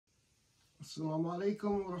Assalamu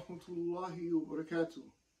alaikum wa rahmatullahi wa barakatuh.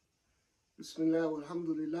 Bismillah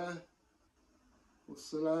walhamdulillah wa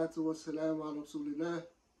salatu wa salam ala rasulillah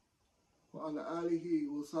wa ala alihi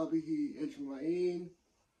wa sahbihi ajma'een.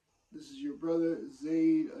 This is your brother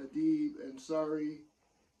Zaid Adib Ansari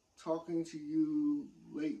talking to you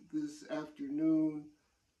late this afternoon,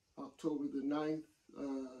 October the 9th,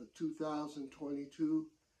 2022,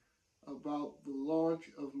 about the launch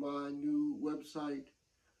of my new website,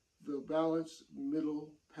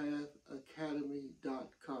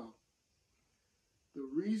 thebalancedmiddlepathacademy.com. The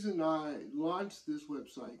reason I launched this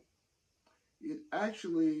website, it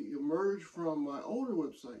actually emerged from my older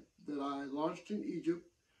website that I launched in Egypt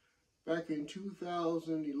back in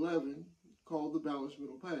 2011 called The Balanced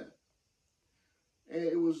Middle Path. And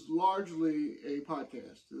it was largely a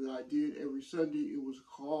podcast that I did every Sunday. It was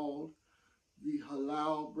called the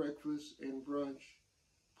Halal Breakfast and Brunch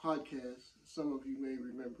Podcast. Some of you may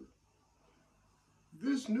remember.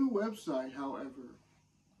 This new website, however,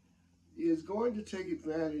 is going to take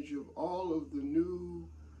advantage of all of the new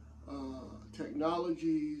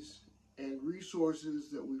technologies and resources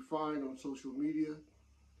that we find on social media.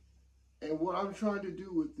 And what I'm trying to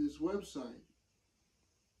do with this website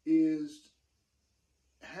is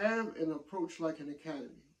have an approach like an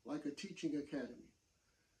academy, like a teaching academy,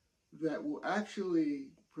 that will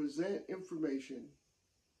actually present information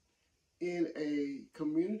in a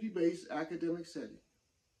community-based academic setting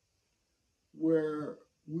where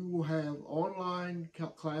we will have online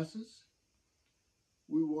classes,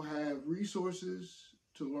 we will have resources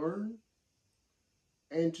to learn,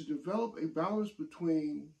 and to develop a balance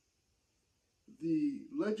between the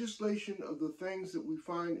legislation of the things that we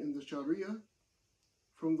find in the Sharia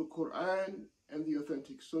from the Quran and the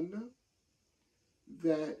authentic Sunnah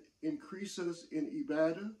that increase us in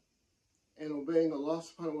ibadah and obeying Allah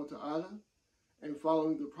subhanahu wa ta'ala and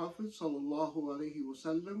following the Prophet sallallahu alaihi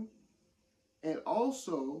wasallam, and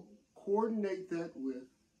also coordinate that with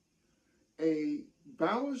a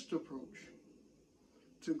balanced approach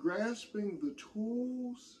to grasping the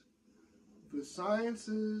tools, the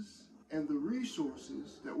sciences, and the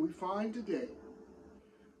resources that we find today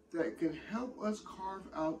that can help us carve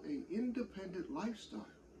out an independent lifestyle,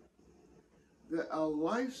 that a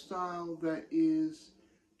lifestyle that is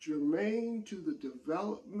germane to the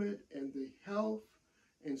development and the health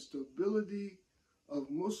and stability of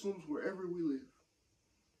Muslims wherever we live.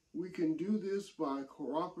 We can do this by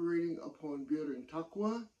cooperating upon bir and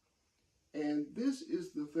taqwa, and this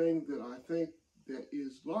is the thing that I think that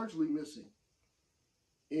is largely missing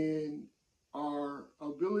in our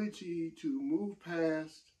ability to move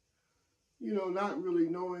past, not really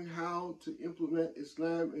knowing how to implement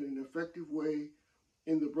Islam in an effective way,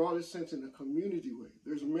 in the broadest sense, in a community way.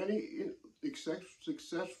 There's many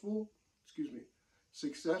successful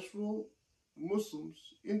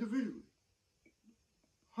Muslims individually,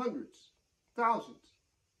 hundreds, thousands,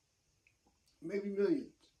 maybe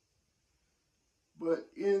millions. But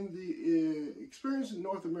in the experience in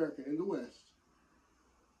North America, in the West,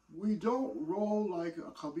 we don't roll like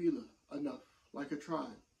a qabila enough, like a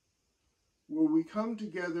tribe, where we come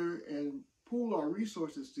together and pool our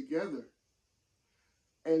resources together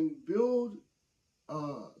and build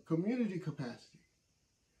community capacity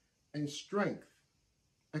and strength,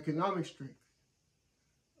 economic strength,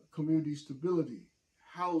 community stability,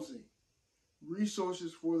 housing,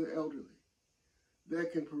 resources for the elderly,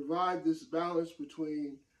 that can provide this balance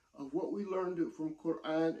between of what we learned from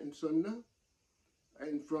Quran and Sunnah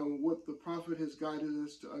and from what the Prophet has guided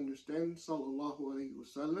us to understand, sallallahu alaihi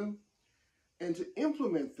wasallam, and to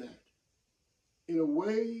implement that in a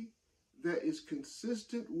way that is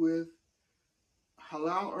consistent with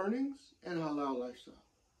halal earnings and halal lifestyle.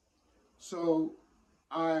 So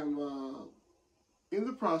I'm in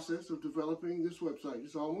the process of developing this website.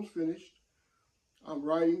 It's almost finished. I'm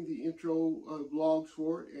writing the intro blogs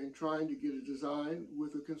for it and trying to get a design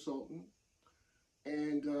with a consultant.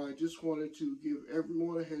 And I just wanted to give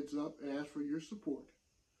everyone a heads up and ask for your support.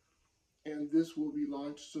 And this will be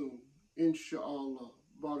launched soon, inshallah.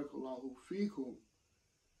 Barakallahu feekum.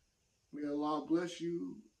 May Allah bless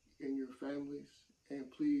you and your families,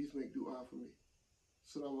 and please make dua for me.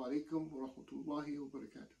 Assalamu alaikum wa rahmatullahi wa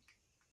barakatuh.